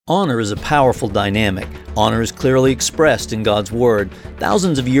Honor is a powerful dynamic. Honor is clearly expressed in God's Word.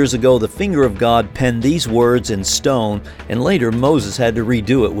 Thousands of years ago, the finger of God penned these words in stone, and later Moses had to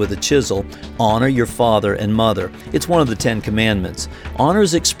redo it with a chisel. Honor your father and mother. It's one of the 10 Commandments. Honor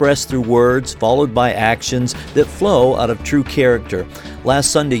is expressed through words, followed by actions that flow out of true character.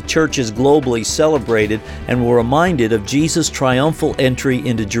 Last Sunday, churches globally celebrated and were reminded of Jesus' triumphal entry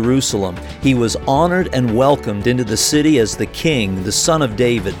into Jerusalem. He was honored and welcomed into the city as the King, the Son of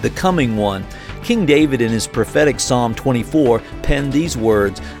David, the coming one. King David, in his prophetic Psalm 24, penned these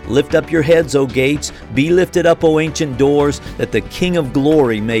words, "Lift up your heads, O gates, be lifted up, O ancient doors, that the King of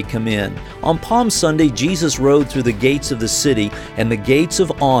glory may come in." On Palm Sunday, Jesus rode through the gates of the city and the gates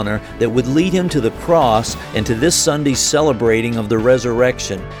of honor that would lead him to the cross and to this Sunday's celebrating of the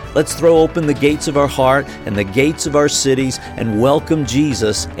resurrection. Let's throw open the gates of our heart and the gates of our cities and welcome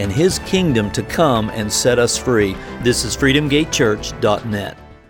Jesus and His kingdom to come and set us free. This is freedomgatechurch.net.